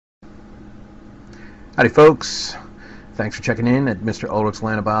Howdy folks, thanks for checking in at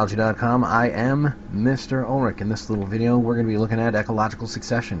MrUlrichsLandofBiology.com. I am Mr. Ulrich. In this little video we're going to be looking at ecological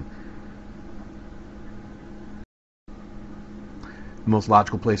succession. The most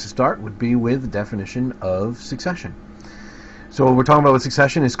logical place to start would be with the definition of succession. So what we're talking about with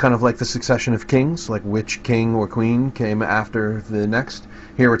succession is kind of like the succession of kings, like which king or queen came after the next.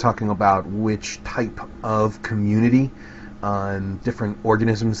 Here we're talking about which type of community, different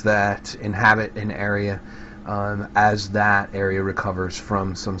organisms that inhabit an area as that area recovers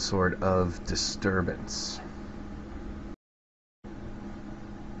from some sort of disturbance.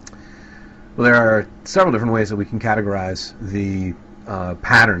 Well, there are several different ways that we can categorize the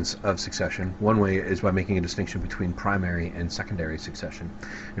patterns of succession. One way is by making a distinction between primary and secondary succession.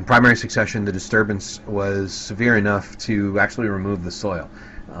 In primary succession, the disturbance was severe enough to actually remove the soil.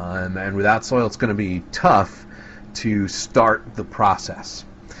 And without soil, it's going to be tough to start the process.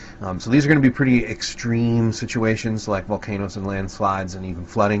 So these are going to be pretty extreme situations like volcanoes and landslides and even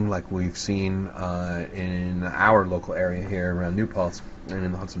flooding like we've seen in our local area here around New Paltz and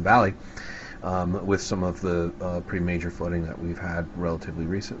in the Hudson Valley, with some of the pretty major flooding that we've had relatively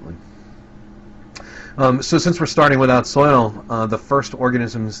recently. So since we're starting without soil, the first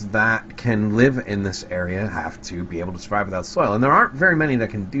organisms that can live in this area have to be able to survive without soil, and there aren't very many that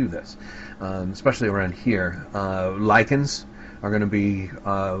can do this, especially around here. Lichens are going to be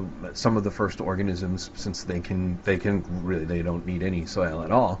some of the first organisms, since they don't need any soil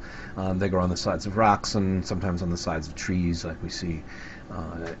at all. They grow on the sides of rocks and sometimes on the sides of trees, like we see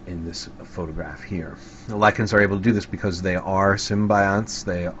in this photograph here. The lichens are able to do this because they are symbionts.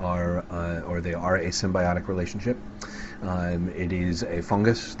 They are a symbiotic relationship. It is a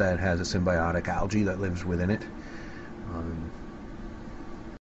fungus that has a symbiotic algae that lives within it.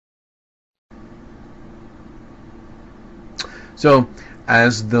 So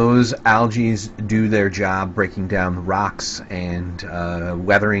as those algae do their job breaking down the rocks and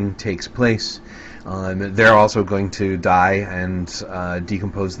weathering takes place, they're also going to die and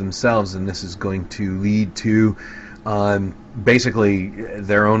decompose themselves, and this is going to lead to basically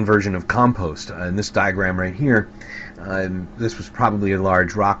their own version of compost. In this diagram right here, this was probably a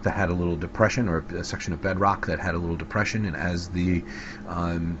large rock that had a little depression, or a section of bedrock that had a little depression, and as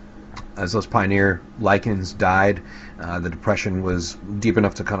those pioneer lichens died, the depression was deep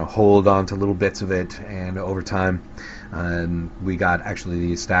enough to kind of hold on to little bits of it, and over time we got actually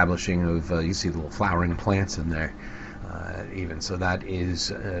the establishing of, you see the little flowering plants in there even. So that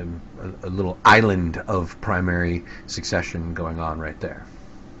is a little island of primary succession going on right there.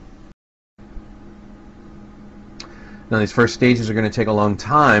 Now these first stages are going to take a long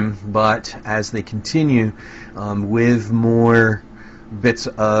time, but as they continue with more bits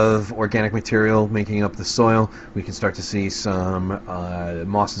of organic material making up the soil, we can start to see some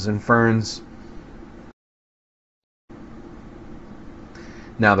mosses and ferns.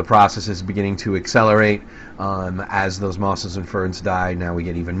 Now the process is beginning to accelerate. As those mosses and ferns die, now we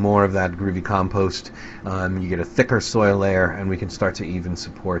get even more of that groovy compost. You get a thicker soil layer, and we can start to even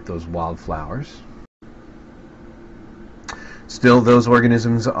support those wildflowers. Still, those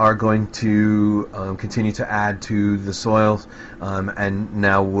organisms are going to continue to add to the soil, and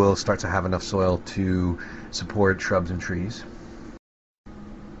now we'll start to have enough soil to support shrubs and trees.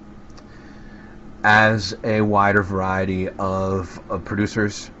 As a wider variety of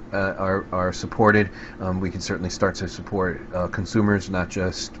producers are supported, we can certainly start to support consumers, not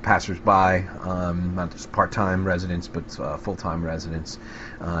just passers-by, not just part-time residents, but full-time residents,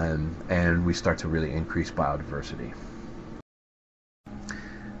 and we start to really increase biodiversity.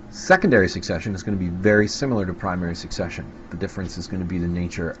 Secondary succession is going to be very similar to primary succession. The difference is going to be the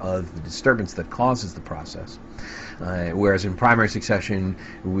nature of the disturbance that causes the process. Whereas in primary succession,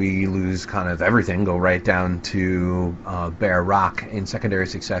 we lose kind of everything, go right down to bare rock. In secondary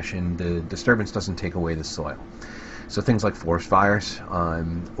succession, the disturbance doesn't take away the soil. So things like forest fires,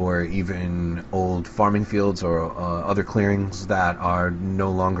 or even old farming fields or other clearings that are no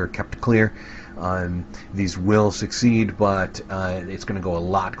longer kept clear, these will succeed, but it's going to go a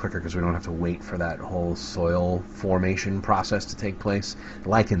lot quicker because we don't have to wait for that whole soil formation process to take place.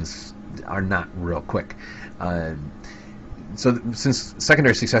 Lichens are not real quick. So since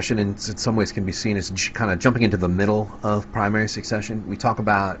secondary succession in some ways can be seen as kind of jumping into the middle of primary succession, we talk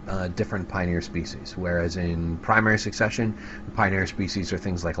about different pioneer species, whereas in primary succession, the pioneer species are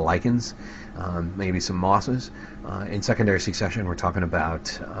things like lichens, maybe some mosses. In secondary succession, we're talking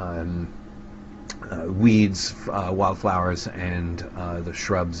about weeds, wildflowers, and the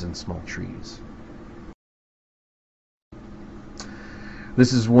shrubs and small trees.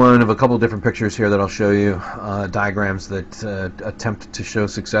 This is one of a couple different pictures here that I'll show you, diagrams that attempt to show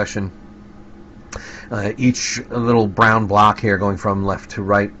succession. Each little brown block here going from left to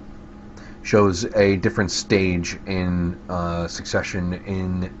right shows a different stage in succession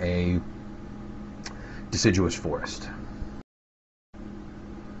in a deciduous forest.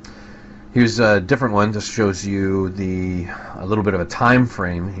 Here's a different one. Just shows you a little bit of a time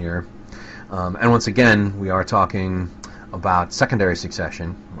frame here. And once again, we are talking about secondary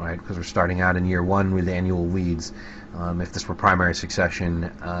succession, right? Because we're starting out in year one with annual weeds. If this were primary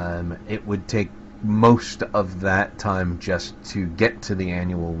succession, it would take most of that time just to get to the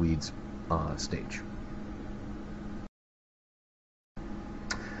annual weeds stage.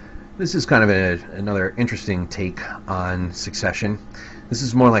 This is kind of another interesting take on succession. This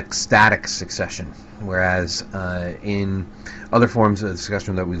is more like static succession, whereas in other forms of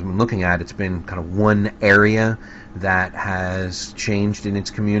succession that we've been looking at, it's been kind of one area that has changed in its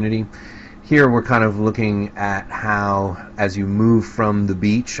community. Here we're kind of looking at how, as you move from the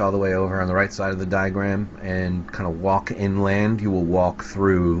beach all the way over on the right side of the diagram and kind of walk inland, you will walk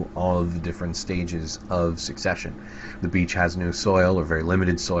through all of the different stages of succession. The beach has no soil or very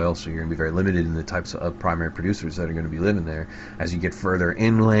limited soil, so you're going to be very limited in the types of primary producers that are going to be living there. As you get further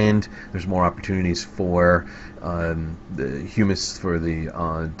inland, there's more opportunities for the humus, for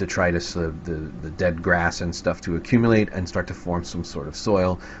the detritus, the dead grass and stuff to accumulate and start to form some sort of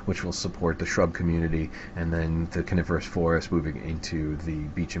soil, which will support the shrub community, and then the coniferous forest moving into the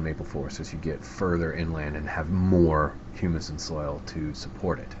beech and maple forest as you get further inland and have more humus and soil to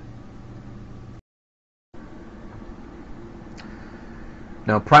support it.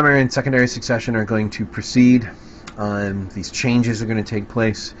 Now, primary and secondary succession are going to proceed. These changes are going to take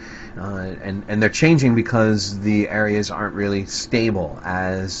place, and they're changing because the areas aren't really stable.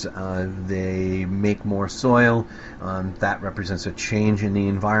 As they make more soil, that represents a change in the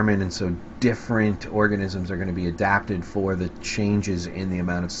environment, and so different organisms are going to be adapted for the changes in the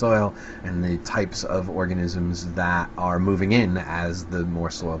amount of soil and the types of organisms that are moving in as the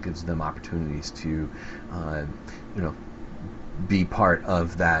more soil gives them opportunities to be part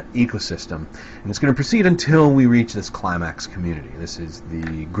of that ecosystem. And it's going to proceed until we reach this climax community. This is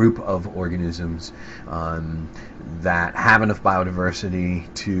the group of organisms that have enough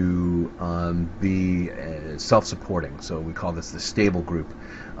biodiversity to be self-supporting. So we call this the stable group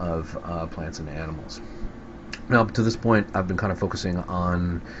of plants and animals. Now, up to this point, I've been kind of focusing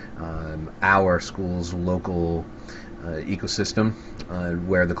on our school's local ecosystem,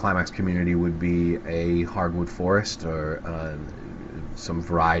 where the climax community would be a hardwood forest or some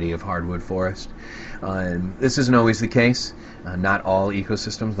variety of hardwood forest. This isn't always the case. Not all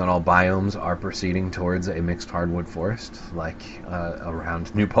ecosystems, not all biomes are proceeding towards a mixed hardwood forest, like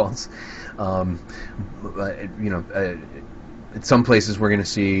around New Paltz. At some places we're going to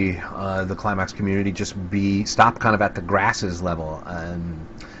see the climax community just stop kind of at the grasses level,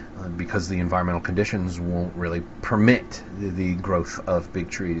 because the environmental conditions won't really permit the growth of big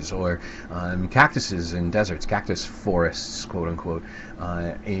trees, or cactuses in deserts, cactus forests, quote unquote,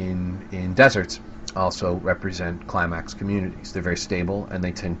 in deserts also represent climax communities. They're very stable and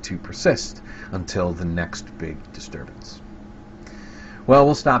they tend to persist until the next big disturbance. Well,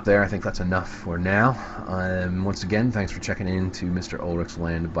 we'll stop there. I think that's enough for now. Once again, thanks for checking in to Mr. Ulrich's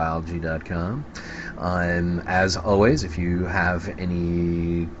landbiology.com. As always, if you have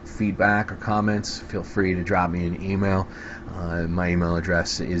any feedback or comments, feel free to drop me an email. My email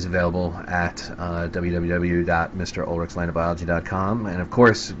address is available at www.mrulrichslandbiology.com. And of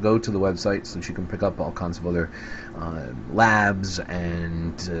course, go to the website so that you can pick up all kinds of other labs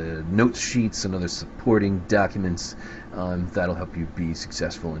and notes sheets and other supporting documents that'll help you be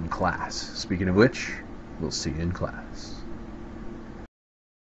successful in class. Speaking of which, we'll see you in class.